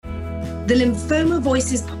The Lymphoma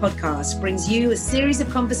Voices podcast brings you a series of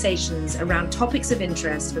conversations around topics of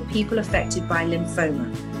interest for people affected by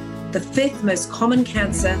lymphoma, the fifth most common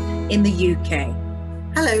cancer in the UK.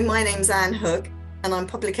 Hello, my name's Anne Hook and I'm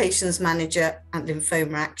Publications Manager at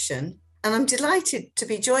Lymphoma Action. And I'm delighted to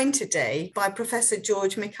be joined today by Professor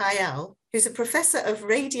George Mikhael, who's a Professor of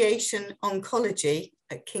Radiation Oncology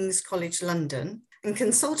at King's College London and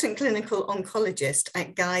Consultant Clinical Oncologist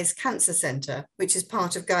at Guy's Cancer Centre, which is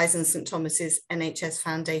part of Guy's and St Thomas's NHS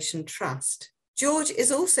Foundation Trust. George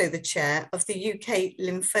is also the chair of the UK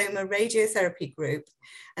Lymphoma Radiotherapy Group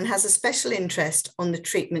and has a special interest on the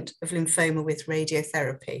treatment of lymphoma with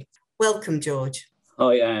radiotherapy. Welcome, George.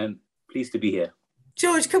 Hi, Anne. Pleased to be here.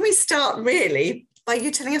 George, can we start really by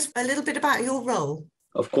you telling us a little bit about your role?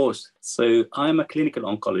 Of course. So I'm a clinical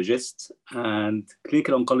oncologist, and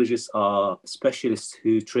clinical oncologists are specialists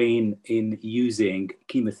who train in using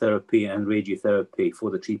chemotherapy and radiotherapy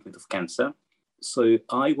for the treatment of cancer. So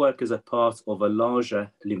I work as a part of a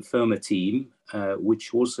larger lymphoma team,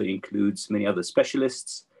 which also includes many other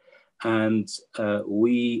specialists. And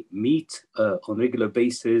we meet on a regular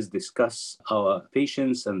basis, discuss our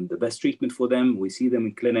patients and the best treatment for them. We see them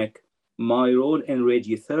in clinic. My role in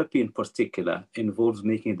radiotherapy in particular involves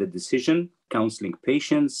making the decision, counseling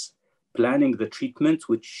patients, planning the treatment,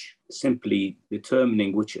 which simply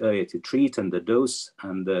determining which area to treat and the dose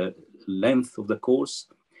and the length of the course,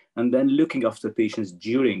 and then looking after patients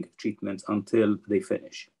during treatment until they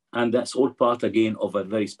finish. And that's all part, again, of a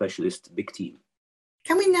very specialist big team.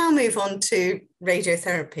 Can we now move on to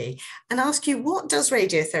radiotherapy and ask you, what does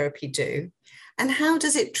radiotherapy do and how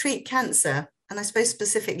does it treat cancer? And I suppose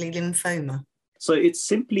specifically lymphoma. So it's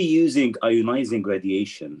simply using ionizing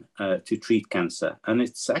radiation to treat cancer. And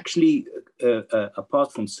it's actually,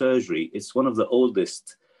 apart from surgery, it's one of the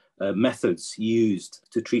oldest methods used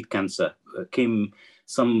to treat cancer. Came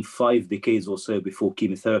some 5 decades or so before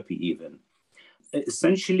chemotherapy even.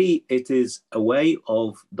 Essentially, it is a way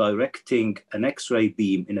of directing an X-ray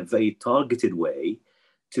beam in a very targeted way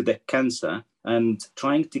to the cancer and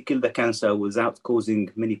trying to kill the cancer without causing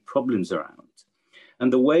many problems around.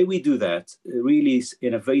 And the way we do that really is,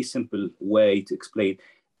 in a very simple way to explain,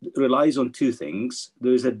 relies on 2 things.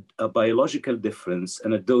 There's a biological difference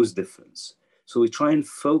and a dose difference. So we try and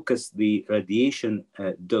focus the radiation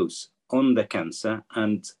dose on the cancer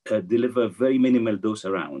and deliver very minimal dose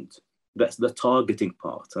around. That's the targeting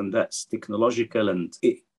part, and that's technological, and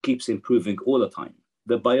it keeps improving all the time.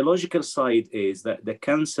 The biological side is that the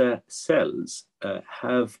cancer cells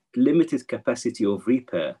have limited capacity of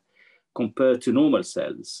repair compared to normal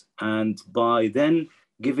cells. And by then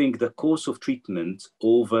giving the course of treatment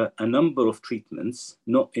over a number of treatments,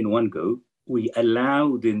 not in one go, we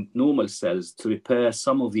allow the normal cells to repair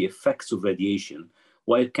some of the effects of radiation,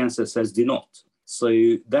 while cancer cells do not.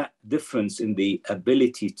 So that difference in the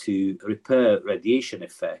ability to repair radiation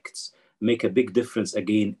effects make a big difference,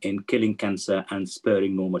 again, in killing cancer and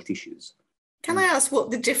sparing normal tissues. Can I ask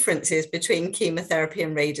what the difference is between chemotherapy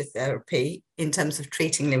and radiotherapy in terms of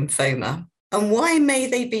treating lymphoma? And why may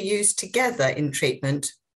they be used together in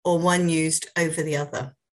treatment or one used over the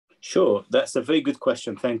other? Sure, that's a very good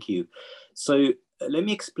question. Thank you. So let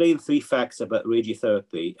me explain 3 facts about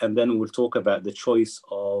radiotherapy, and then we'll talk about the choice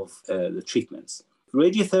of the treatments.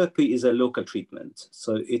 Radiotherapy is a local treatment,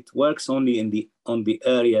 so it works only on the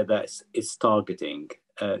area that it's targeting.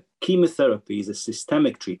 Chemotherapy is a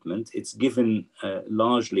systemic treatment. It's given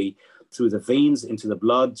largely through the veins into the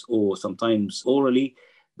blood or sometimes orally,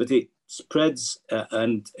 but it spreads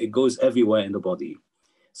and it goes everywhere in the body.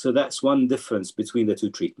 So that's one difference between the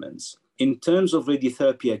 2 treatments. In terms of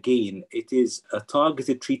radiotherapy, again, it is a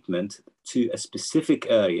targeted treatment to a specific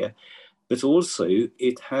area, but also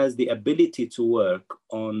it has the ability to work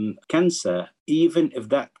on cancer, even if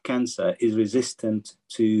that cancer is resistant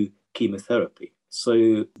to chemotherapy.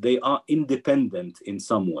 So they are independent in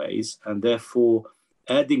some ways, and therefore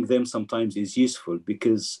adding them sometimes is useful,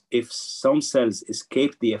 because if some cells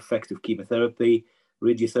escape the effect of chemotherapy,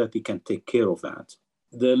 radiotherapy can take care of that.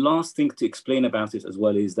 The last thing to explain about it as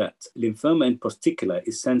well is that lymphoma in particular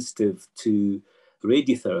is sensitive to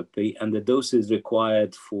radiotherapy, and the doses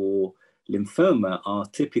required for lymphoma are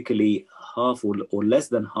typically half or less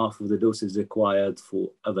than half of the doses required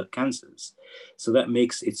for other cancers. So that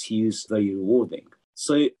makes its use very rewarding.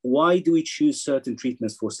 So why do we choose certain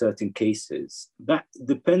treatments for certain cases? That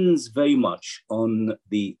depends very much on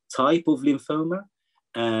the type of lymphoma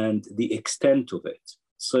and the extent of it.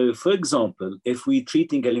 So for example, if we're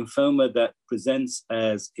treating a lymphoma that presents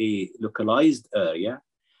as a localized area,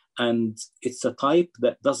 and it's a type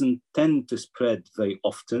that doesn't tend to spread very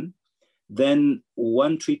often, then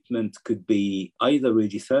one treatment could be either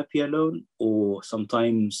radiotherapy alone or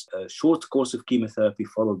sometimes a short course of chemotherapy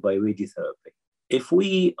followed by radiotherapy. If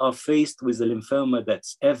we are faced with a lymphoma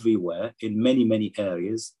that's everywhere in many, many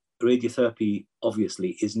areas, radiotherapy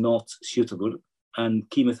obviously is not suitable and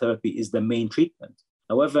chemotherapy is the main treatment.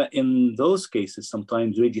 However, in those cases,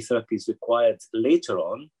 sometimes radiotherapy is required later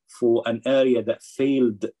on for an area that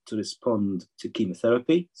failed to respond to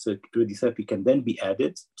chemotherapy. So radiotherapy can then be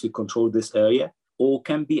added to control this area, or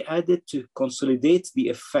can be added to consolidate the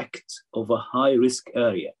effect of a high-risk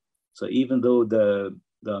area. So even though there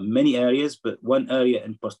are many areas, but one area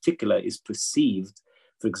in particular is perceived,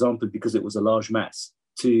 for example, because it was a large mass,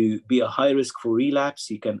 to be a high risk for relapse,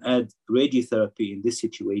 you can add radiotherapy in this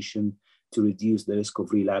situation to reduce the risk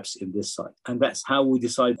of relapse in this site. And that's how we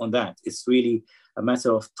decide on that. It's really a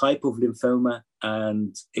matter of type of lymphoma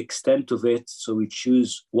and extent of it. So we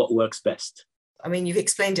choose what works best. I mean, you've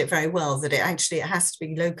explained it very well, that it has to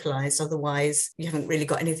be localized. Otherwise, you haven't really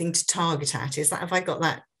got anything to target at. Have I got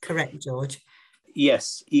that correct, George?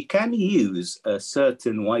 Yes, you can use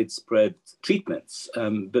certain widespread treatments,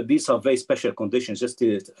 but these are very special conditions. Just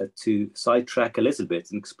to sidetrack a little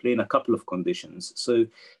bit and explain a couple of conditions. So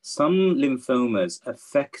some lymphomas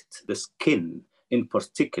affect the skin in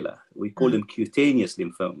particular. We call them cutaneous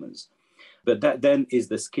lymphomas, but that then is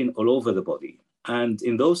the skin all over the body. And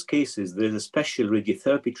in those cases, there's a special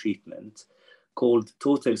radiotherapy treatment called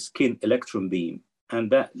total skin electron beam. And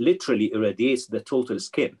that literally irradiates the total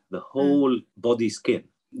skin, the whole body skin.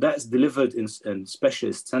 That's delivered in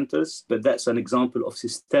specialist centers, but that's an example of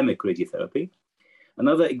systemic radiotherapy.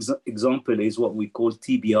 Another example is what we call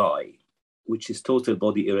TBI, which is total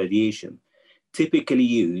body irradiation, typically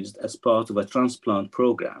used as part of a transplant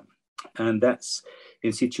program. And that's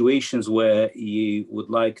in situations where you would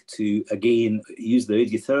like to, again, use the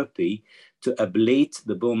radiotherapy to ablate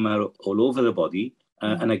the bone marrow all over the body.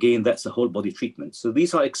 And again, that's a whole body treatment. So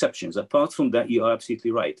these are exceptions. Apart from that, you are absolutely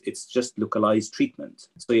right. It's just localized treatment.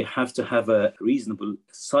 So you have to have a reasonable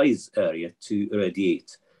size area to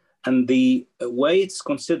irradiate. And the way it's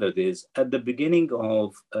considered is at the beginning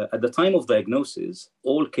of, at the time of diagnosis,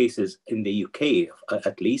 all cases in the UK,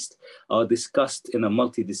 at least, are discussed in a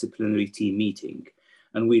multidisciplinary team meeting.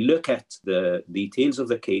 And we look at the details of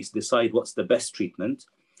the case, decide what's the best treatment,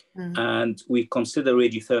 and we consider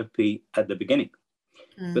radiotherapy at the beginning.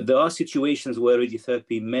 But there are situations where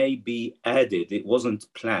radiotherapy may be added. It wasn't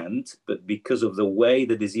planned, but because of the way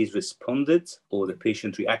the disease responded or the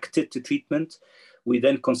patient reacted to treatment, we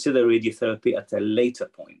then consider radiotherapy at a later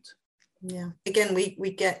point. Yeah. Again,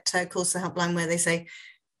 we get calls to Helpline where they say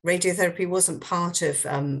radiotherapy wasn't part of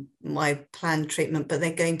my planned treatment, but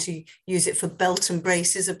they're going to use it for belt and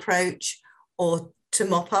braces approach or to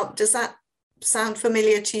mop up. Does that sound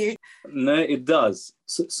familiar to you? No, it does.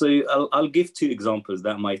 So I'll give two examples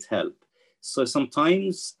that might help. So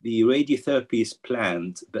sometimes the radiotherapy is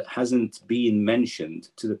planned, but hasn't been mentioned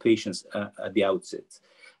to the patients at the outset.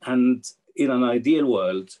 And in an ideal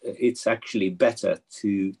world, it's actually better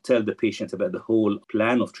to tell the patient about the whole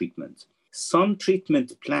plan of treatment. Some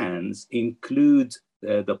treatment plans include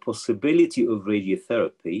the possibility of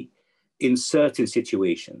radiotherapy in certain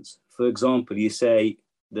situations. For example, you say,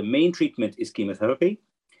 the main treatment is chemotherapy,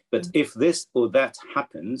 but if this or that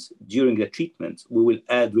happens during the treatment, we will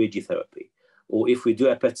add radiotherapy. Or if we do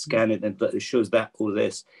a PET scan and it shows that or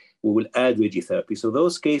this, we will add radiotherapy. So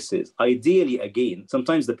those cases, ideally, again,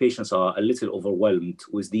 sometimes the patients are a little overwhelmed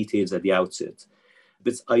with details at the outset,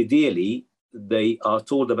 but ideally, they are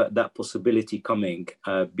told about that possibility coming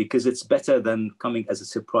because it's better than coming as a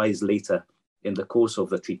surprise later in the course of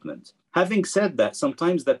the treatment. Having said that,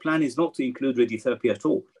 sometimes the plan is not to include radiotherapy at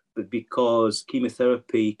all, but because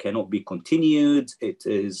chemotherapy cannot be continued, it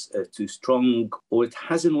is too strong, or it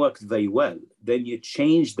hasn't worked very well, then you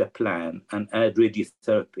change the plan and add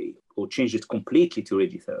radiotherapy, or change it completely to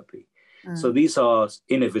radiotherapy. So these are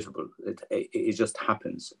inevitable. It just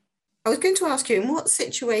happens. I was going to ask you, in what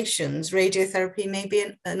situations radiotherapy may be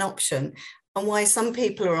an option, and why some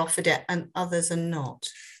people are offered it and others are not?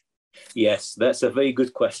 Yes, that's a very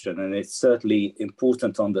good question, and it's certainly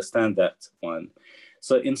important to understand that one.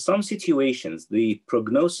 So in some situations, the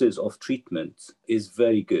prognosis of treatment is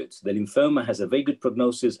very good. The lymphoma has a very good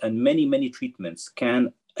prognosis, and many, many treatments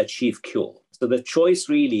can achieve cure. So the choice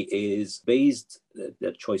really is based,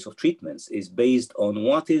 the choice of treatments is based on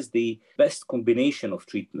what is the best combination of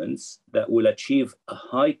treatments that will achieve a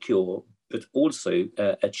high cure, but also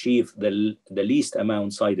achieve the least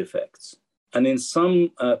amount side effects. And in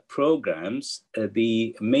some programs,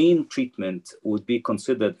 the main treatment would be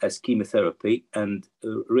considered as chemotherapy, and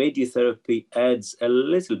radiotherapy adds a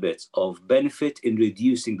little bit of benefit in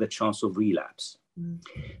reducing the chance of relapse.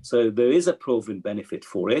 So there is a proven benefit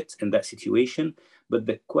for it in that situation, but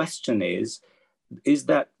the question is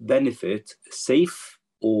that benefit safe,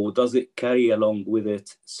 or does it carry along with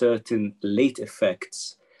it certain late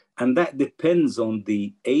effects? And that depends on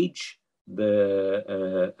the age,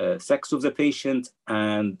 the sex of the patient,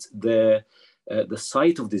 and the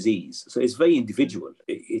site of disease. So it's very individual.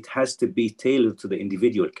 It has to be tailored to the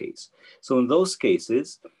individual case. So in those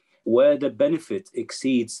cases where the benefit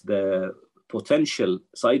exceeds the potential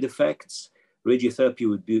side effects, radiotherapy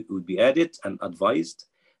would be added and advised.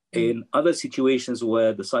 In other situations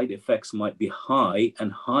where the side effects might be high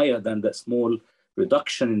and higher than that small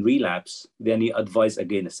reduction in relapse, then you advise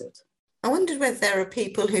against it. I wondered whether there are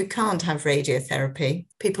people who can't have radiotherapy,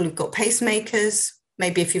 people who've got pacemakers,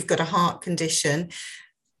 maybe if you've got a heart condition.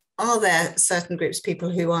 Are there certain groups of people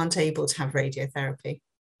who aren't able to have radiotherapy?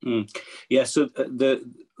 Yeah, so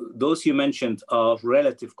those you mentioned are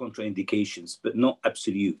relative contraindications, but not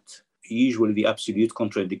absolute. Usually the absolute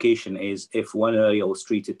contraindication is if one area was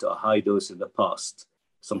treated to a high dose in the past,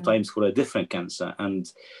 sometimes for a different cancer,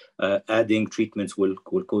 and adding treatments will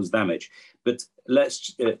cause damage. But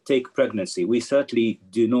let's take pregnancy. We certainly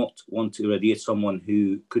do not want to irradiate someone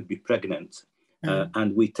who could be pregnant,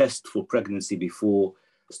 and we test for pregnancy before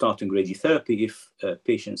starting radiotherapy if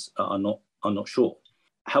patients are not sure.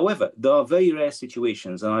 However, there are very rare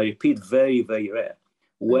situations, and I repeat, very, very rare,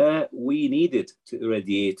 where we needed to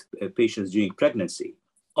irradiate patients during pregnancy.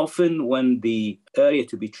 Often when the area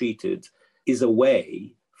to be treated is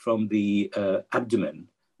away from the abdomen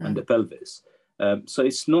and the pelvis. So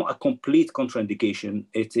it's not a complete contraindication.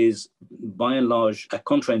 It is by and large a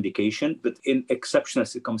contraindication, but in exceptional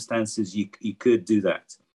circumstances, you could do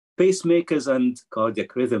that. Pacemakers and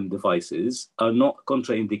cardiac rhythm devices are not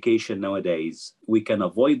contraindication nowadays. We can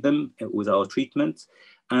avoid them with our treatment.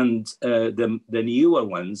 And the newer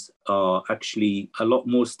ones are actually a lot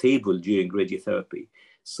more stable during radiotherapy.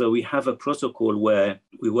 So we have a protocol where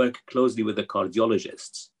we work closely with the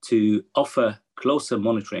cardiologists to offer closer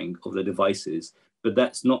monitoring of the devices, but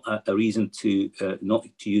that's not a reason to not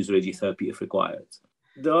to use radiotherapy if required.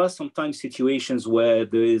 There are sometimes situations where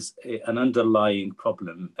there is an underlying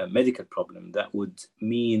problem, a medical problem, that would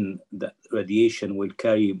mean that radiation will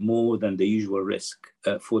carry more than the usual risk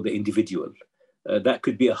for the individual. That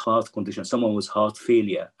could be a heart condition, someone with heart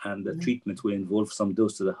failure, and the treatment will involve some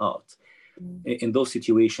dose to the heart. In those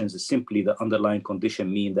situations, simply the underlying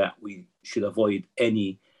condition mean that we should avoid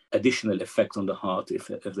any additional effect on the heart if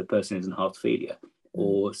the person is in heart failure,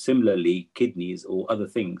 or similarly kidneys or other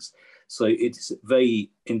things. So it's a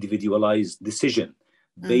very individualized decision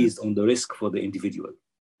based on the risk for the individual.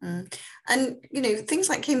 And, things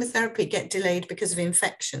like chemotherapy get delayed because of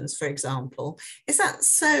infections, for example. Is that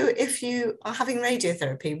so if you are having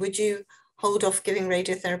radiotherapy? Would you hold off giving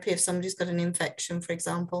radiotherapy if somebody's got an infection, for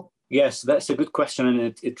example? Yes, that's a good question.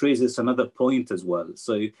 And it raises another point as well.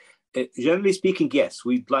 So generally speaking, yes,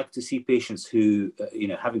 we'd like to see patients who,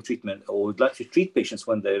 having treatment, or would like to treat patients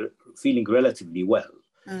when they're feeling relatively well.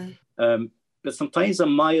 But sometimes a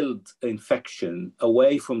mild infection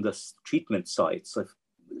away from the treatment site, so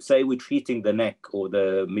say we're treating the neck or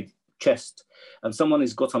the mid-chest, and someone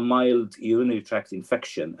has got a mild urinary tract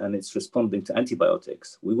infection and it's responding to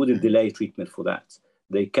antibiotics, we wouldn't delay treatment for that.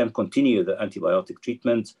 They can continue the antibiotic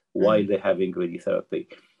treatment while they're having radiotherapy.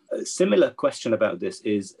 A similar question about this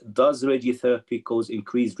is, does radiotherapy cause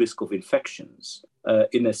increased risk of infections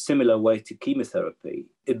in a similar way to chemotherapy?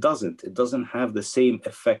 It doesn't. It doesn't have the same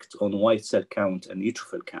effect on white cell count and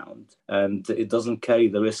neutrophil count, and it doesn't carry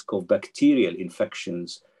the risk of bacterial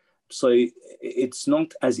infections. So it's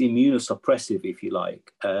not as immunosuppressive, if you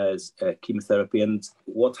like, as chemotherapy. And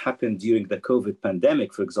what happened during the COVID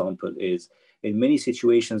pandemic, for example, is in many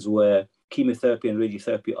situations where chemotherapy and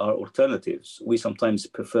radiotherapy are alternatives, we sometimes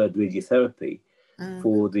preferred radiotherapy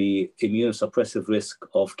for the immunosuppressive risk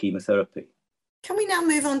of chemotherapy. Can we now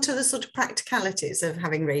move on to the sort of practicalities of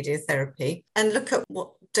having radiotherapy and look at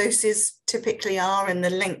what doses typically are and the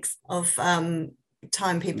length of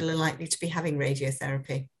time people are likely to be having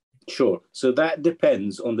radiotherapy? Sure. So that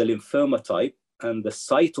depends on the lymphoma type and the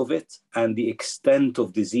site of it and the extent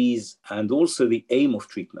of disease and also the aim of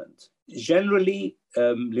treatment. Generally,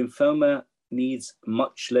 lymphoma needs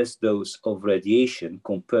much less dose of radiation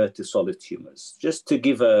compared to solid tumors. Just to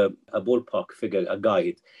give a ballpark figure, a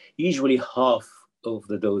guide, usually half of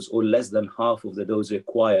the dose or less than half of the dose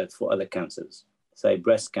required for other cancers, say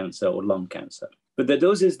breast cancer or lung cancer. But the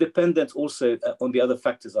dose is dependent also on the other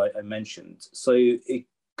factors I mentioned. So it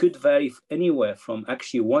could vary anywhere from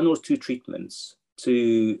actually 1 or 2 treatments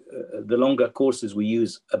to the longer courses we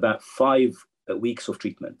use about 5 weeks of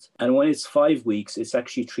treatment. And when it's 5 weeks, it's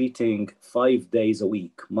actually treating 5 days a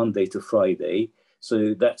week, Monday to Friday.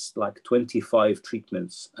 So that's like 25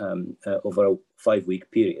 treatments over a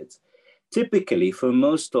 5-week period. Typically, for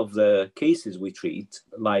most of the cases we treat,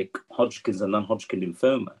 like Hodgkin's and non-Hodgkin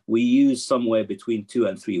lymphoma, we use somewhere between 2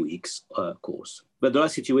 and 3 weeks course. But there are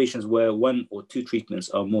situations where 1 or 2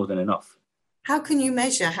 treatments are more than enough. How can you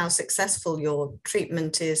measure how successful your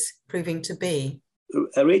treatment is proving to be?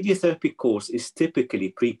 A radiotherapy course is typically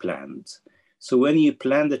pre-planned. So when you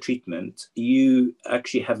plan the treatment, you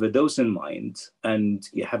actually have a dose in mind and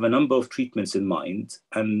you have a number of treatments in mind,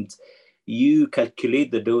 and you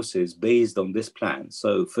calculate the doses based on this plan.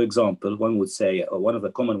 So for example, one would say one of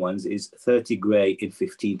the common ones is 30 gray in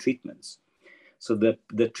 15 treatments. So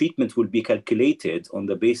the treatment will be calculated on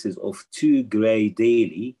the basis of 2 gray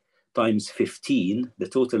daily times 15, the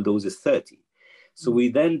total dose is 30. So we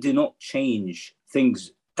then do not change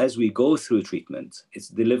things as we go through treatment. It's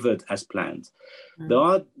delivered as planned. There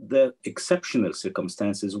are the exceptional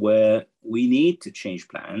circumstances where we need to change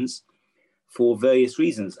plans for various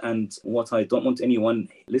reasons. And what I don't want anyone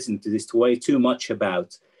listening to this to worry too much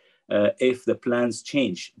about if the plans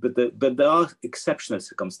change. But there are exceptional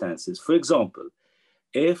circumstances. For example,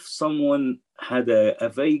 if someone had a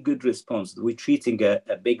very good response, we're treating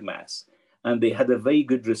a big mass, and they had a very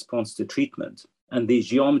good response to treatment, and the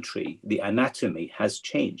geometry, the anatomy has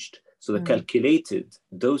changed. So the calculated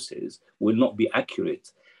doses will not be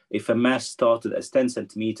accurate. If a mass started as 10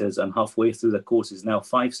 centimeters and halfway through the course is now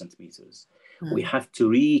 5 centimeters, we have to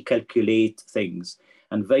recalculate things.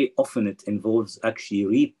 And very often it involves actually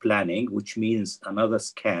replanning, which means another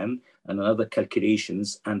scan and another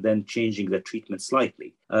calculations, and then changing the treatment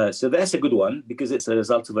slightly. So that's a good one because it's a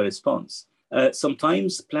result of a response.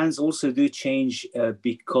 Sometimes plans also do change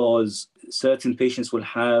because certain patients will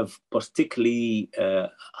have particularly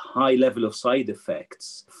high level of side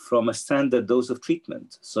effects from a standard dose of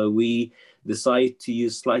treatment. So we decide to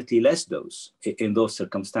use slightly less dose in those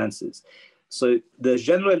circumstances. So the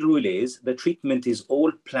general rule is the treatment is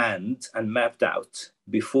all planned and mapped out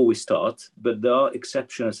before we start, but there are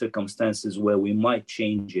exceptional circumstances where we might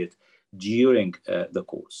change it during the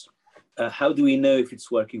course. How do we know if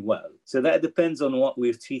it's working well? So that depends on what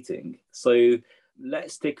we're treating. So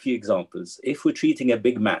let's take a few examples. If we're treating a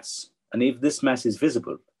big mass, and if this mass is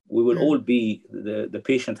visible, we will all be, the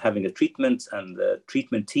patient having a treatment and the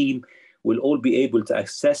treatment team will all be able to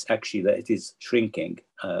assess actually that it is shrinking,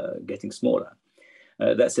 getting smaller.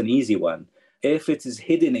 That's an easy one. If it is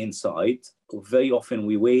hidden inside, very often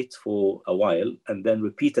we wait for a while and then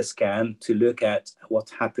repeat a scan to look at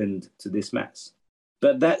what happened to this mass.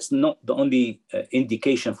 But that's not the only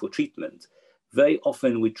indication for treatment. Very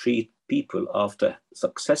often we treat people after a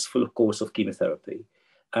successful course of chemotherapy,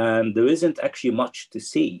 and there isn't actually much to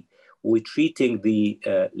see. We're treating the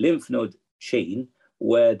lymph node chain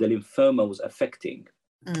where the lymphoma was affecting.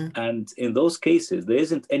 And in those cases, there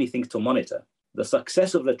isn't anything to monitor. The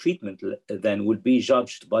success of the treatment then would be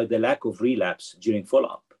judged by the lack of relapse during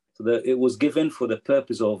follow-up. So it was given for the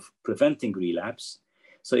purpose of preventing relapse.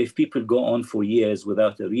 So if people go on for years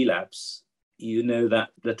without a relapse, you know that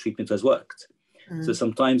the treatment has worked. So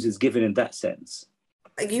sometimes it's given in that sense.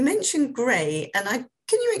 You mentioned Gray, and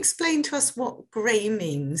can you explain to us what Gray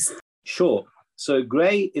means? Sure. So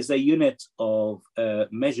Gray is a unit of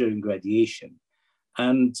measuring radiation.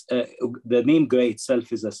 And the name Gray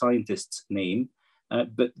itself is a scientist's name.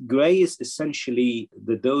 But Gray is essentially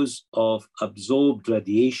the dose of absorbed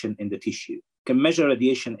radiation in the tissue. Can measure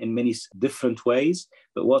radiation in many different ways,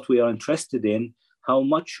 but what we are interested in, how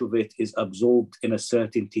much of it is absorbed in a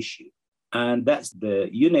certain tissue. And that's the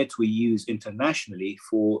unit we use internationally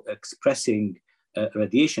for expressing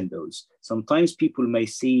radiation dose. Sometimes people may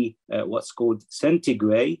see what's called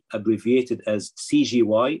centigray, abbreviated as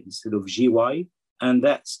CGY instead of GY, and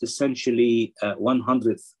that's essentially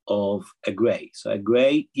 100th of a gray. So a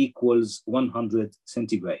gray equals 100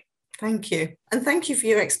 centigray. Thank you. And thank you for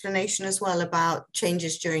your explanation as well about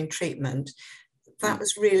changes during treatment. That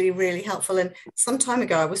was really, really helpful. And some time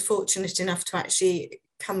ago, I was fortunate enough to actually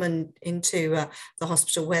come into the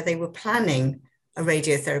hospital where they were planning a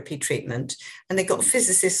radiotherapy treatment, and they got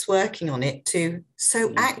physicists working on it to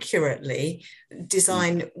so accurately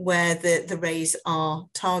design where the rays are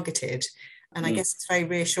targeted. And I guess it's very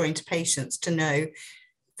reassuring to patients to know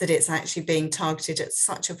that it's actually being targeted at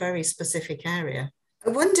such a very specific area. I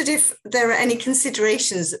wondered if there are any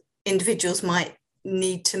considerations individuals might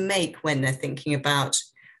need to make when they're thinking about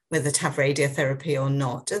whether to have radiotherapy or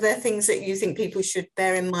not? Are there things that you think people should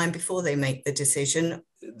bear in mind before they make the decision?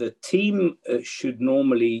 The team should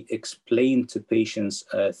normally explain to patients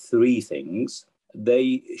three things.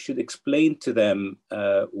 They should explain to them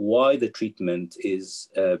why the treatment is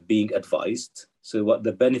being advised, so what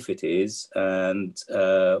the benefit is and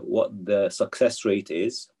what the success rate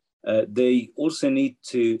is. They also need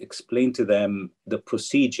to explain to them the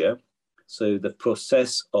procedure, so the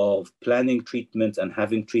process of planning treatment and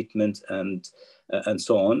having treatment and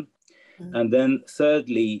so on. And then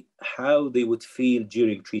thirdly, how they would feel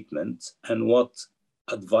during treatment and what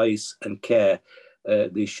advice and care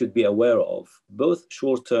they should be aware of, both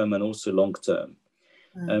short-term and also long-term.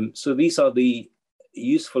 So these are the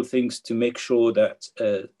useful things to make sure that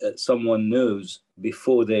someone knows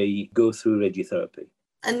before they go through radiotherapy.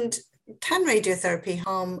 And can radiotherapy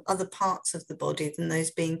harm other parts of the body than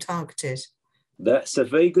those being targeted? That's a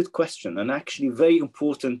very good question, and actually very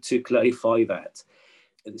important to clarify that.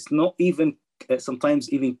 It's not even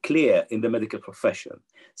sometimes even clear in the medical profession.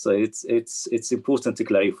 So it's important to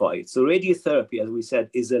clarify it. So radiotherapy, as we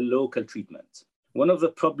said, is a local treatment. One of the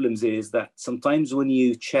problems is that sometimes when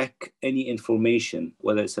you check any information,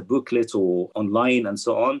 whether it's a booklet or online and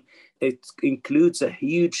so on, it includes a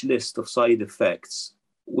huge list of side effects,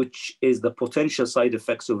 which is the potential side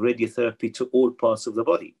effects of radiotherapy to all parts of the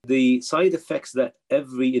body. The side effects that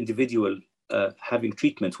every individual having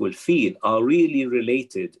treatment will feel are really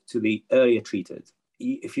related to the area treated.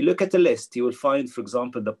 If you look at the list, you will find, for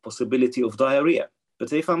example, the possibility of diarrhea.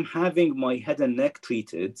 But if I'm having my head and neck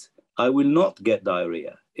treated, I will not get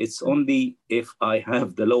diarrhea. It's only if I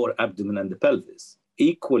have the lower abdomen and the pelvis.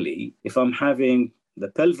 Equally, if I'm having the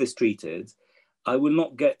pelvis treated, I will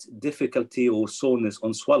not get difficulty or soreness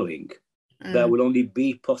on swallowing. That will only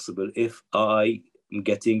be possible if I am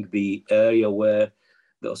getting the area where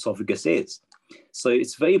the esophagus is. So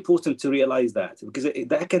it's very important to realize that, because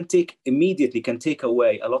that can take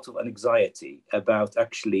away a lot of anxiety about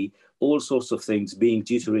actually all sorts of things being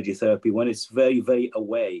due to radiotherapy when it's very, very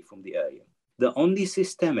away from the area. The only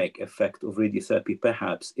systemic effect of radiotherapy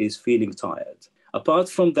perhaps is feeling tired. Apart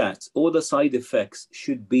from that, all the side effects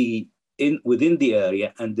should be within the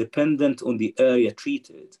area and dependent on the area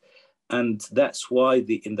treated. And that's why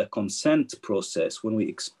in the consent process, when we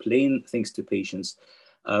explain things to patients,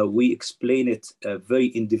 we explain it very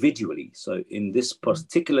individually. So in this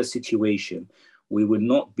particular situation, we will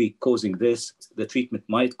not be causing this, the treatment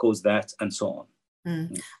might cause that, and so on.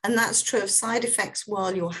 And that's true of side effects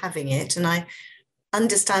while you're having it. And I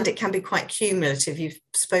understand it can be quite cumulative. You've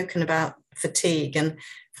spoken about fatigue, and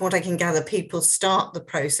from what I can gather, people start the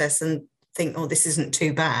process and think, oh, this isn't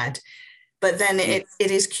too bad. But then it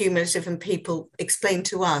is cumulative, and people explain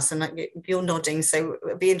to us, and you're nodding, so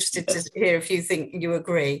I'd be interested to hear if you think you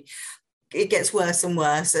agree. It gets worse and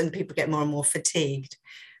worse, and people get more and more fatigued.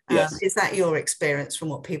 Yes. Is that your experience from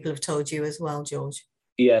what people have told you as well, George?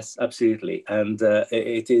 Yes, absolutely. And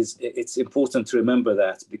it's important to remember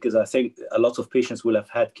that, because I think a lot of patients will have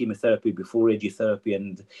had chemotherapy before radiotherapy,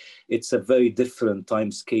 and it's a very different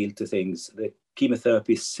time scale to things. The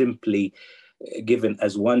chemotherapy is simply given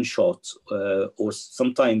as one shot or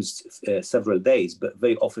sometimes several days, but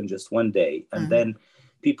very often just one day. And then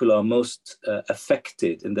people are most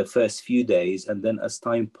affected in the first few days. And then as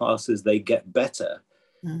time passes, they get better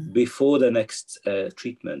before the next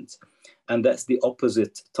treatment. And that's the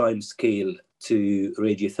opposite time scale to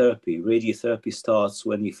radiotherapy. Radiotherapy starts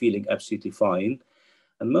when you're feeling absolutely fine.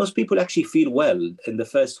 And most people actually feel well in the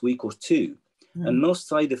first week or two. And most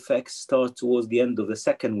side effects start towards the end of the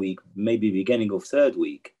second week, maybe beginning of third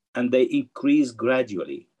week, and they increase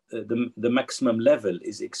gradually. The maximum level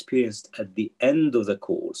is experienced at the end of the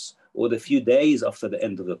course or the few days after the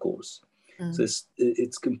end of the course. So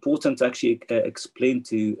it's important to actually explain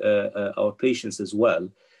to our patients as well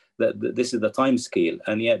that this is the time scale.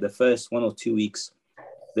 And yet the first 1 or 2 weeks,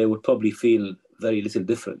 they would probably feel very little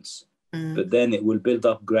difference. But then it will build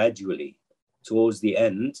up gradually towards the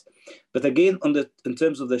end. But again, in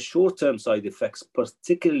terms of the short-term side effects,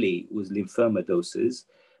 particularly with lymphoma doses,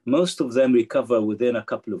 most of them recover within a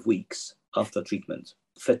couple of weeks after treatment.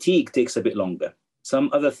 Fatigue takes a bit longer.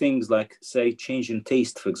 Some other things like, say, change in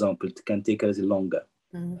taste, for example, can take a little longer.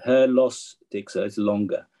 Hair loss takes a little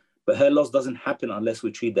longer. But hair loss doesn't happen unless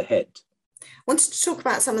we treat the head. I wanted to talk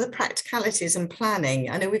about some of the practicalities and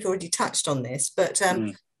planning. I know we've already touched on this, but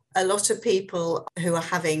a lot of people who are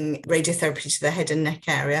having radiotherapy to the head and neck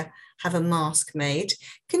area have a mask made.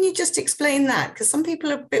 Can you just explain that? Because some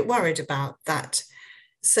people are a bit worried about that.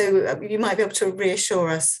 So you might be able to reassure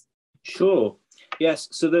us. Sure. Yes,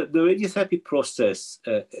 so the radiotherapy process,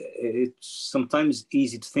 it's sometimes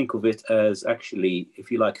easy to think of it as actually,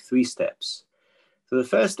 if you like, 3 steps. So the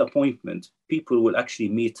first appointment, people will actually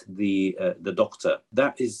meet the doctor.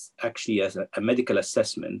 That is actually as a medical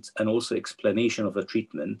assessment and also explanation of the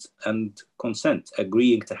treatment and consent,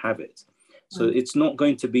 agreeing to have it. So it's not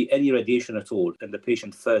going to be any radiation at all in the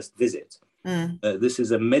patient first visit. This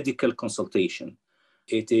is a medical consultation.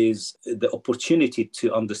 It is the opportunity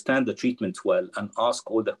to understand the treatment well and ask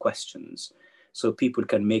all the questions so people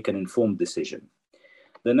can make an informed decision.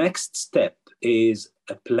 The next step is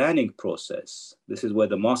a planning process. This is where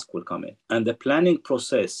the mask will come in. And the planning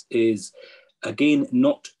process is, again,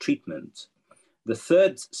 not treatment. The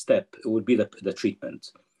third step would be the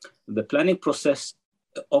treatment. The planning process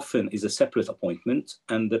often is a separate appointment.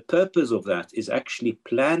 And the purpose of that is actually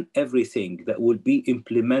plan everything that will be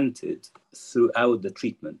implemented throughout the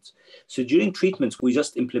treatment. So during treatments, we're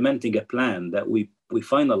just implementing a plan that we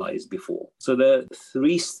finalized before. So there are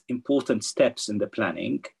 3 important steps in the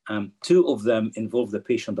planning. 2 of them involve the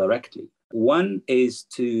patient directly. One is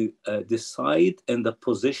to decide in the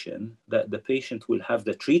position that the patient will have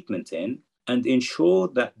the treatment in and ensure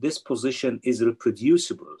that this position is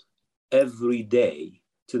reproducible every day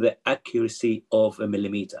to the accuracy of a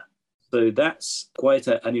millimeter. So that's quite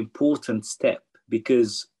an important step,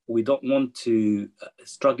 because we don't want to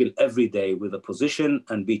struggle every day with a position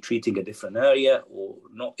and be treating a different area or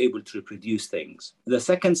not able to reproduce things. The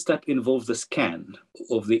second step involves the scan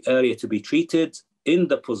of the area to be treated in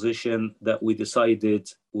the position that we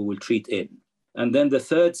decided we will treat in. And then the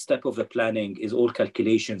third step of the planning is all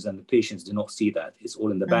calculations, and the patients do not see that. It's all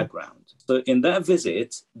in the background. So in that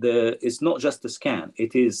visit, it's not just the scan,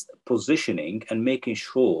 it is positioning and making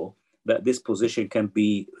sure that this position can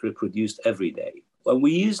be reproduced every day. And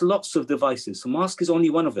we use lots of devices. So mask is only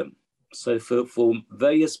one of them. So for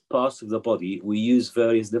various parts of the body, we use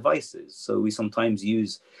various devices. So we sometimes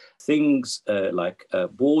use things like a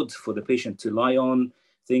board for the patient to lie on,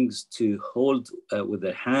 things to hold with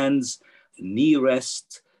their hands, knee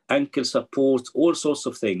rest, ankle support, all sorts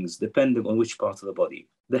of things, depending on which part of the body.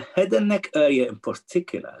 The head and neck area in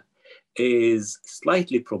particular is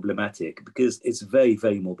slightly problematic because it's very,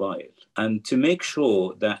 very mobile. And to make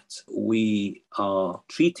sure that we are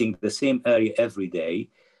treating the same area every day,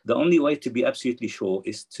 the only way to be absolutely sure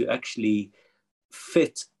is to actually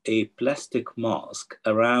fit a plastic mask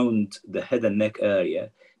around the head and neck area.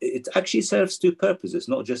 It actually serves 2 purposes,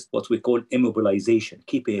 not just what we call immobilization,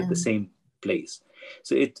 keeping it the same place.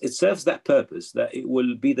 So it serves that purpose, that it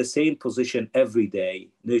will be the same position every day,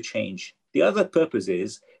 no change. The other purpose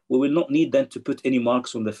is we will not need then to put any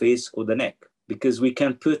marks on the face or the neck, because we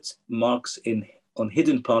can put marks on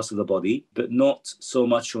hidden parts of the body, but not so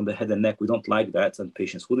much on the head and neck. We don't like that, and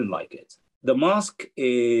patients wouldn't like it. The mask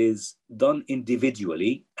is done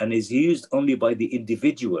individually and is used only by the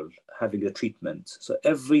individual having the treatment. So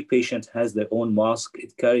every patient has their own mask.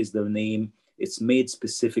 It carries their name. It's made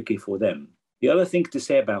specifically for them. The other thing to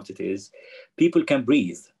say about it is people can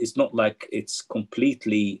breathe. It's not like it's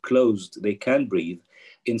completely closed. They can breathe.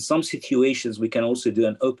 In some situations, we can also do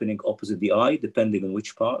an opening opposite the eye, depending on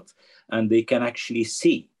which part, and they can actually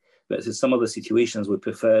see. But in some other situations, we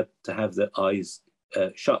prefer to have the eyes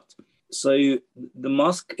shut. So the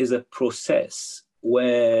mask is a process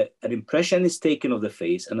where an impression is taken of the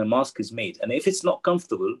face and a mask is made. And if it's not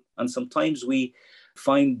comfortable, and sometimes we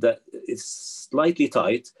find that it's slightly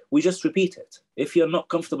tight, we just repeat it. If you're not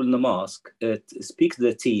comfortable in the mask, speak to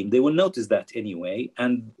the team. They will notice that anyway.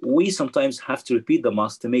 And we sometimes have to repeat the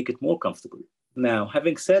mask to make it more comfortable. Now,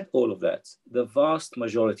 having said all of that, the vast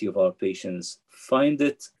majority of our patients find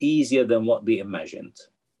it easier than what they imagined.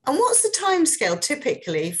 And what's the timescale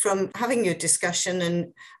typically from having your discussion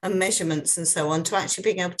and measurements and so on to actually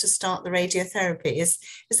being able to start the radiotherapy? Is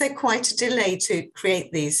there quite a delay to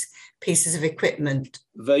create these pieces of equipment?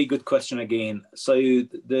 Very good question again. So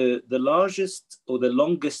the largest or the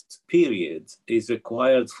longest period is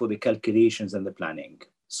required for the calculations and the planning.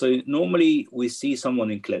 So normally we see someone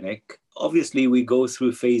in clinic. Obviously, we go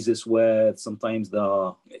through phases where sometimes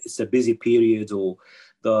it's a busy period or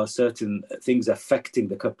there are certain things affecting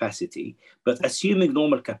the capacity. But assuming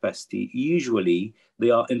normal capacity, usually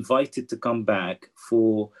they are invited to come back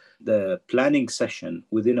for the planning session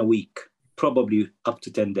within a week, probably up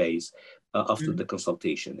to 10 days after the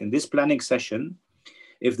consultation. In this planning session,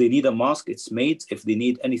 if they need a mask, it's made. If they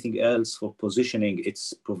need anything else for positioning,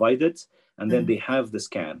 it's provided. And then they have the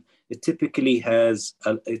scan. It typically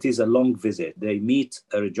it is a long visit. They meet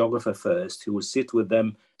a radiographer first who will sit with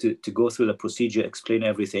them to go through the procedure, explain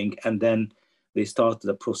everything, and then they start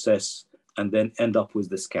the process and then end up with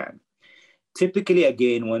the scan. Typically,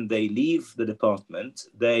 again, when they leave the department,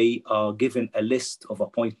 they are given a list of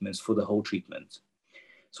appointments for the whole treatment.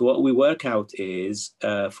 So what we work out is,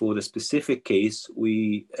 for the specific case,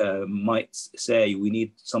 we might say we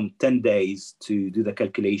need some 10 days to do the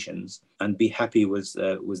calculations and be happy with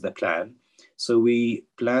the plan. So we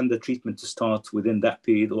plan the treatment to start within that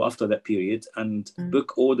period or after that period and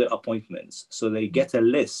book all the appointments. So they get a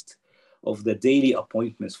list of the daily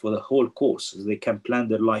appointments for the whole course, so they can plan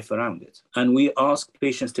their life around it. And we ask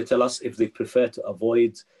patients to tell us if they prefer to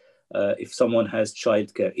avoid, if someone has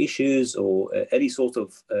childcare issues or any sort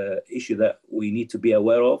of issue that we need to be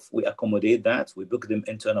aware of, we accommodate that. We book them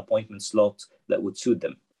into an appointment slot that would suit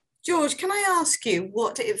them. George, can I ask you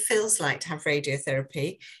what it feels like to have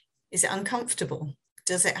radiotherapy? Is it uncomfortable?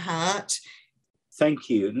 Does it hurt? Thank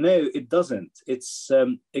you. No, it doesn't. It's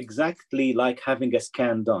exactly like having a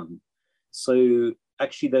scan done. So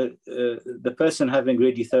actually the person having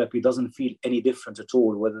radiotherapy doesn't feel any different at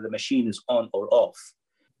all, whether the machine is on or off,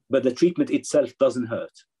 but the treatment itself doesn't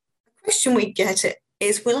hurt. The question we get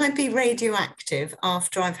is, will I be radioactive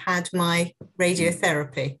after I've had my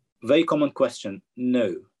radiotherapy? Very common question.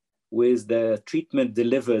 No. With the treatment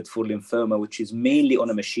delivered for lymphoma, which is mainly on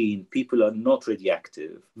a machine, people are not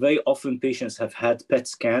radioactive. Very often patients have had PET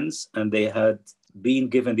scans and they had been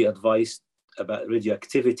given the advice about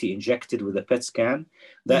radioactivity injected with a PET scan.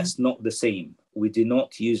 That's not the same. We do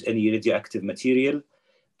not use any radioactive material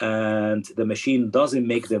and the machine doesn't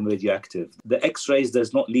make them radioactive. The X-rays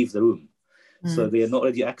does not leave the room. So they are not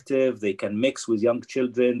radioactive. They can mix with young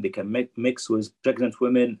children. They can mix with pregnant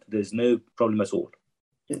women. There's no problem at all.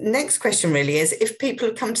 Next question really is, if people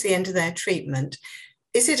have come to the end of their treatment,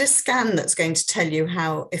 is it a scan that's going to tell you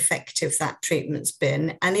how effective that treatment's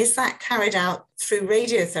been? And is that carried out through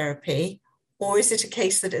radiotherapy? Or is it a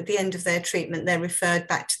case that at the end of their treatment, they're referred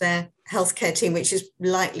back to their healthcare team, which is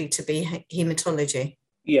likely to be hematology?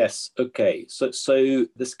 Yes, okay. So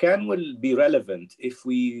the scan will be relevant if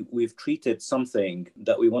we've treated something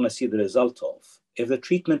that we want to see the result of. If the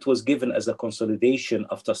treatment was given as a consolidation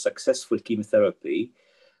after successful chemotherapy,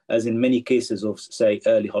 as in many cases of, say,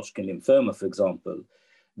 early Hodgkin lymphoma, for example,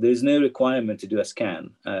 there's no requirement to do a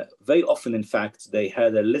scan. Very often, in fact, they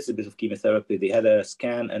had a little bit of chemotherapy, they had a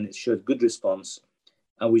scan and it showed good response,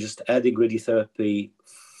 and we're just adding radiotherapy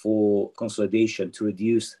for consolidation to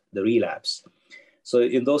reduce the relapse. So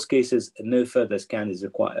in those cases, no further scan is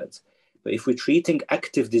required. But if we're treating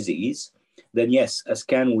active disease, then yes, a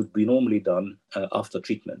scan would be normally done after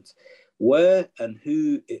treatment. Where and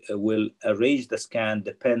who will arrange the scan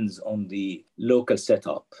depends on the local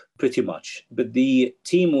setup, pretty much. But the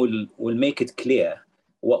team will make it clear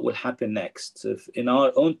what will happen next. So in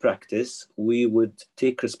our own practice, we would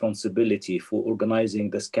take responsibility for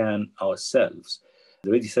organizing the scan ourselves,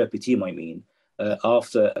 the radiotherapy team, I mean,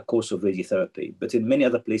 after a course of radiotherapy. But in many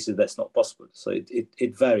other places, that's not possible. So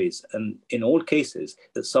it varies. And in all cases,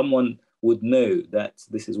 that someone would know that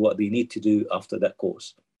this is what they need to do after that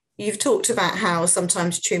course. You've talked about how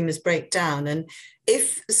sometimes tumours break down, and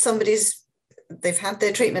if they've had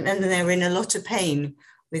their treatment and they're in a lot of pain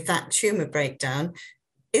with that tumour breakdown,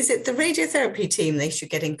 is it the radiotherapy team they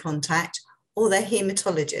should get in contact or their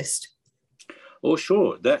haematologist? Oh,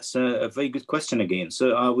 sure. That's a very good question again.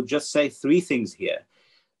 So I would just say three things here.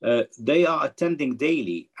 They are attending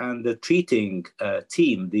daily, and the treating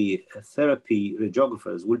team, the therapy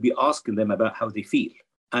radiographers, will be asking them about how they feel.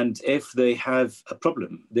 And if they have a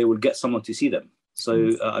problem, they will get someone to see them.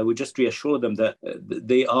 So I would just reassure them that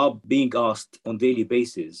they are being asked on a daily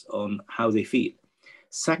basis on how they feel.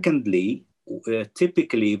 Secondly,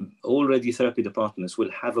 typically all radiotherapy departments will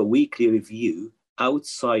have a weekly review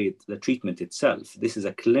outside the treatment itself. This is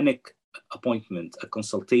a clinic appointment, a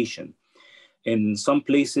consultation. In some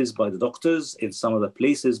places by the doctors, in some other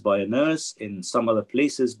places by a nurse, in some other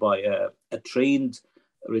places by a trained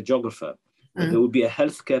radiographer. There will be a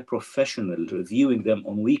healthcare professional reviewing them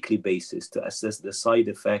on a weekly basis to assess the side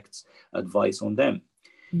effects, advice on them.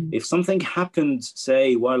 If something happened,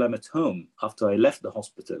 say, while I'm at home after I left the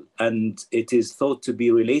hospital, and it is thought to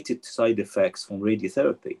be related to side effects from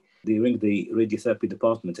radiotherapy, they ring the radiotherapy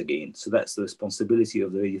department again. So that's the responsibility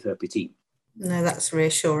of the radiotherapy team. No, that's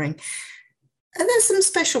reassuring. Are there some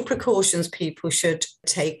special precautions people should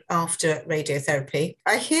take after radiotherapy?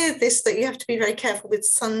 I hear this, that you have to be very careful with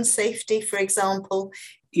sun safety, for example.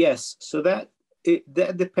 Yes, so that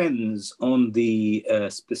depends on the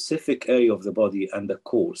specific area of the body and the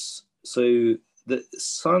course. So the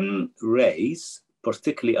sun rays,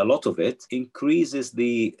 particularly a lot of it, increases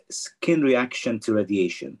the skin reaction to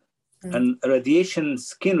radiation. And a radiation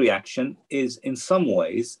skin reaction is in some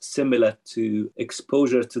ways similar to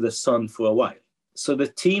exposure to the sun for a while. So the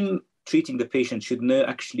team treating the patient should know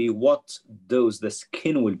actually what dose the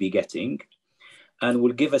skin will be getting and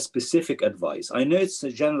will give a specific advice. I know it's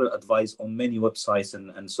a general advice on many websites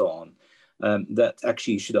and so on, that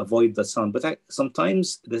actually you should avoid the sun, but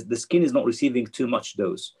sometimes the skin is not receiving too much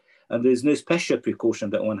dose, and there's no special precaution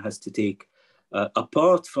that one has to take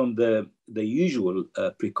apart from the usual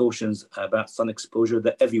precautions about sun exposure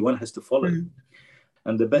that everyone has to follow.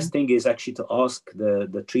 And the best thing is actually to ask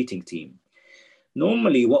the treating team.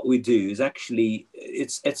 Normally what we do is actually,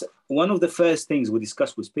 it's one of the first things we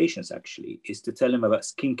discuss with patients actually is to tell them about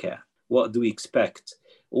skincare. What do we expect?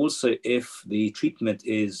 Also, if the treatment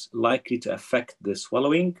is likely to affect the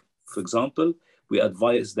swallowing, for example, we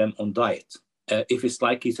advise them on diet. If it's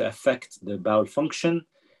likely to affect the bowel function,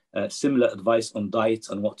 similar advice on diet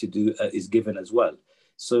and what to do is given as well.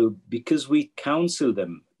 So because we counsel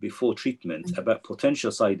them before treatment about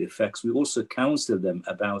potential side effects, we also counsel them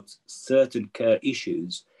about certain care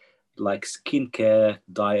issues like skincare,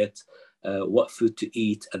 diet, what food to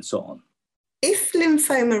eat, and so on. If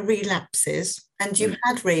lymphoma relapses and you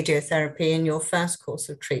had radiotherapy in your first course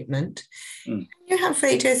of treatment, can you have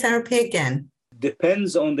radiotherapy again?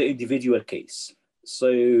 Depends on the individual case.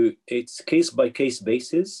 So it's case-by-case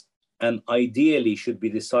basis, and ideally should be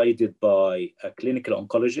decided by a clinical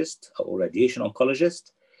oncologist or radiation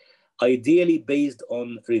oncologist, ideally based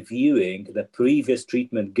on reviewing the previous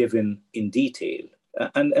treatment given in detail.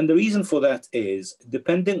 And the reason for that is,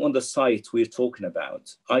 depending on the site we're talking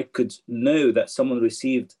about, I could know that someone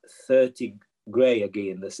received 30 gray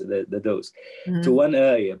again, the dose, to one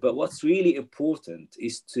area. But what's really important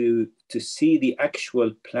is to see the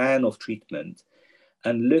actual plan of treatment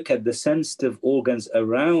and look at the sensitive organs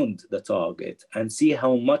around the target and see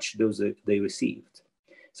how much dose they received.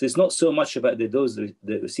 So it's not so much about the dose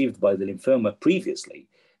they received by the lymphoma previously,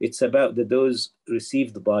 it's about the dose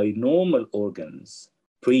received by normal organs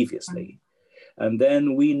previously. And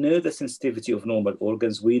then we know the sensitivity of normal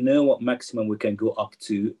organs. We know what maximum we can go up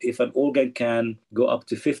to. If an organ can go up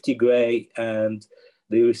to 50 gray and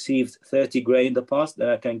they received 30 gray in the past, then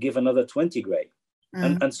I can give another 20 gray.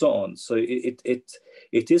 And so on. So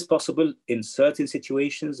it is possible in certain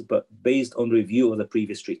situations, but based on review of the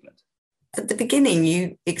previous treatment. At the beginning,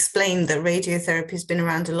 you explained that radiotherapy has been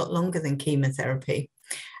around a lot longer than chemotherapy.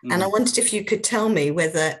 And I wondered if you could tell me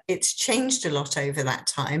whether it's changed a lot over that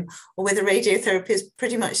time or whether radiotherapy has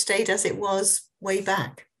pretty much stayed as it was way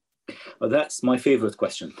back. Well, that's my favorite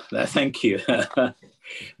question. Thank you.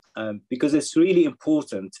 Because it's really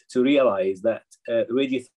important to realize that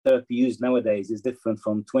radiotherapy used nowadays is different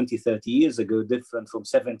from 20, 30 years ago, different from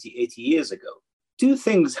 70, 80 years ago. Two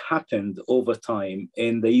things happened over time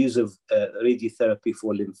in the use of radiotherapy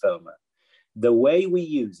for lymphoma. The way we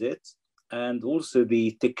use it and also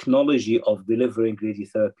the technology of delivering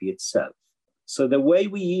radiotherapy itself. So the way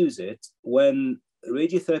we use it, when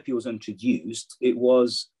radiotherapy was introduced, it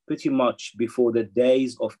was pretty much before the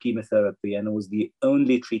days of chemotherapy, and it was the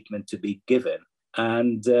only treatment to be given.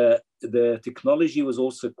 And the technology was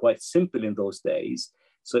also quite simple in those days.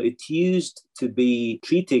 So it used to be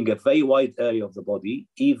treating a very wide area of the body,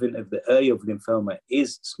 even if the area of lymphoma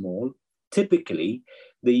is small. Typically,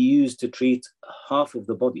 they used to treat half of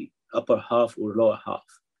the body, upper half or lower half.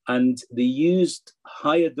 And they used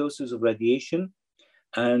higher doses of radiation,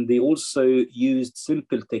 and they also used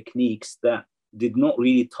simple techniques that did not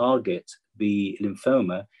really target the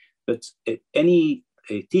lymphoma, but any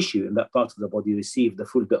tissue in that part of the body received the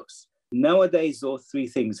full dose. Nowadays, those three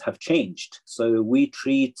things have changed. So we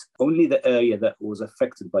treat only the area that was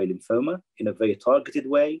affected by lymphoma in a very targeted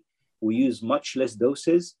way. We use much less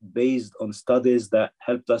doses based on studies that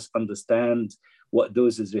helped us understand what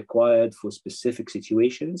dose is required for specific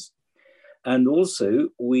situations. And also,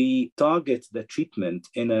 we target the treatment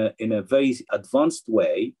in a very advanced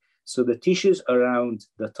way, so the tissues around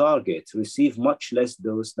the target receive much less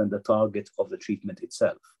dose than the target of the treatment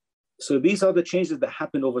itself. So these are the changes that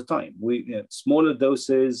happen over time. Smaller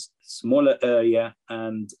doses, smaller area,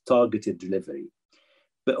 and targeted delivery.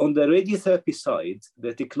 But on the radiotherapy side,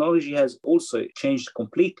 the technology has also changed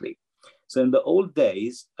completely. So in the old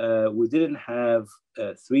days, we didn't have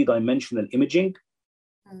three-dimensional imaging.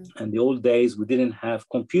 And the old days, we didn't have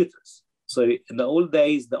computers. So in the old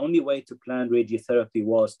days, the only way to plan radiotherapy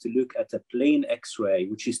was to look at a plain X-ray,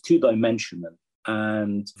 which is two-dimensional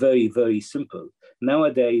and very, very simple.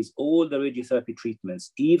 Nowadays, all the radiotherapy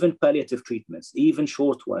treatments, even palliative treatments, even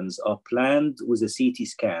short ones, are planned with a CT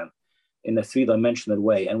scan in a three-dimensional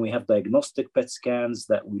way. And we have diagnostic PET scans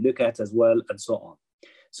that we look at as well, and so on.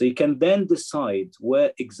 So you can then decide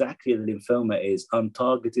where exactly the lymphoma is and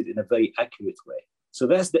target it in a very accurate way. So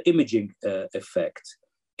that's the imaging effect.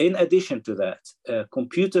 In addition to that,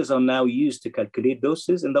 computers are now used to calculate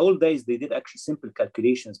doses. In the old days, they did actually simple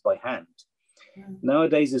calculations by hand.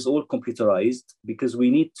 Nowadays, it's all computerized because we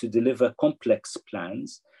need to deliver complex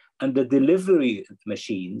plans. And the delivery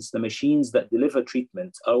machines, the machines that deliver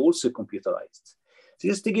treatment, are also computerized. So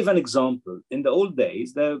just to give an example, in the old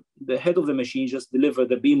days, the head of the machine just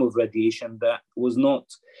delivered a beam of radiation that was not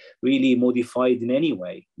really modified in any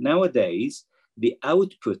way. Nowadays, the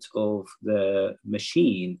output of the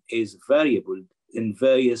machine is variable in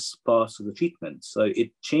various parts of the treatment. So it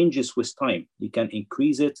changes with time. You can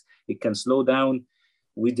increase it, it can slow down.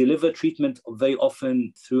 We deliver treatment very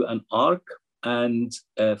often through an arc, and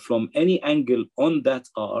from any angle on that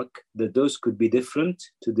arc, the dose could be different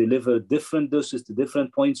to deliver different doses to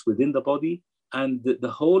different points within the body. And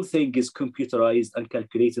the whole thing is computerized and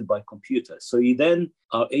calculated by computer. So you then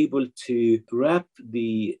are able to wrap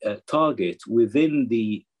the target within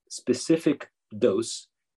the specific dose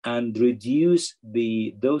and reduce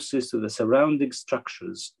the doses to the surrounding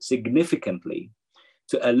structures significantly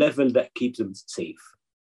to a level that keeps them safe.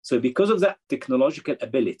 So because of that technological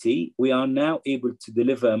ability, we are now able to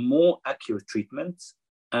deliver more accurate treatments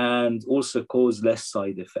and also cause less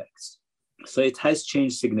side effects. So it has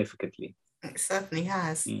changed significantly. It certainly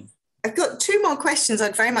has. I've got two more questions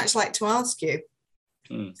I'd very much like to ask you.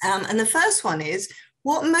 And the first one is,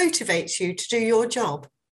 what motivates you to do your job?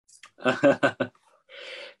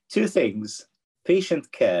 Two things.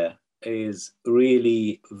 Patient care is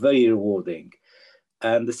really very rewarding.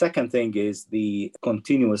 And the second thing is the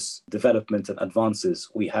continuous development and advances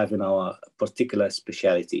we have in our particular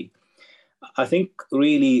specialty. I think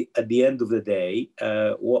really at the end of the day,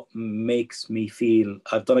 what makes me feel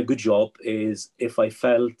I've done a good job is if I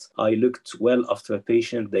felt I looked well after a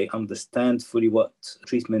patient, they understand fully what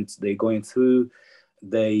treatment they're going through,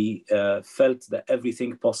 they felt that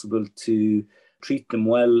everything possible to treat them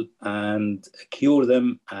well and cure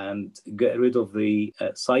them and get rid of the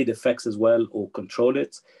side effects as well or control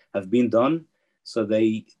it have been done. So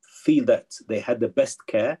they feel that they had the best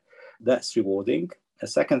care. That's rewarding. A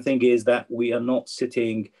second thing is that we are not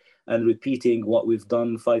sitting and repeating what we've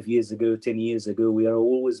done 5 years ago, 10 years ago. We are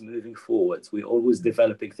always moving forward. We're always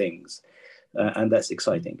developing things. And that's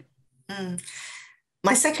exciting.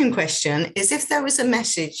 My second question is, if there was a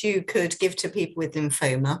message you could give to people with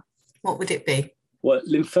lymphoma, what would it be? Well,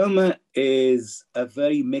 lymphoma is a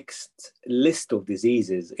very mixed list of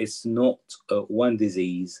diseases. It's not one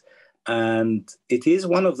disease. And it is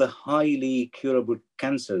one of the highly curable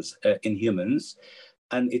cancers in humans.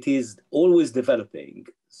 And it is always developing.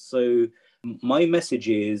 So my message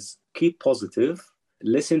is keep positive,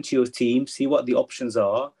 listen to your team, see what the options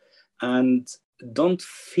are, and don't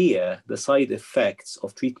fear the side effects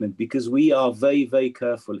of treatment, because we are very, very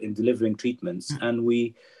careful in delivering treatments, and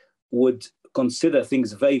we would consider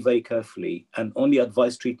things very, very carefully and only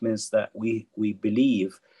advise treatments that we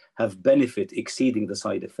believe have benefit exceeding the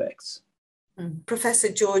side effects.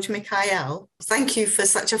 Professor George Mikhael, thank you for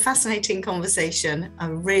such a fascinating conversation. I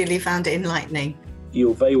really found it enlightening.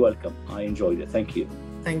 You're very welcome. I enjoyed it. Thank you.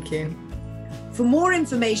 Thank you. For more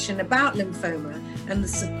information about lymphoma and the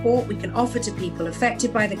support we can offer to people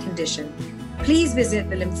affected by the condition, please visit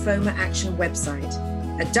the Lymphoma Action website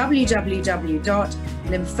at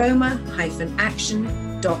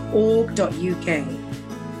www.lymphoma-action.org.uk.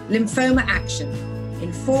 Lymphoma Action.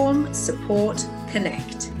 Inform, support,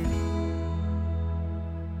 connect.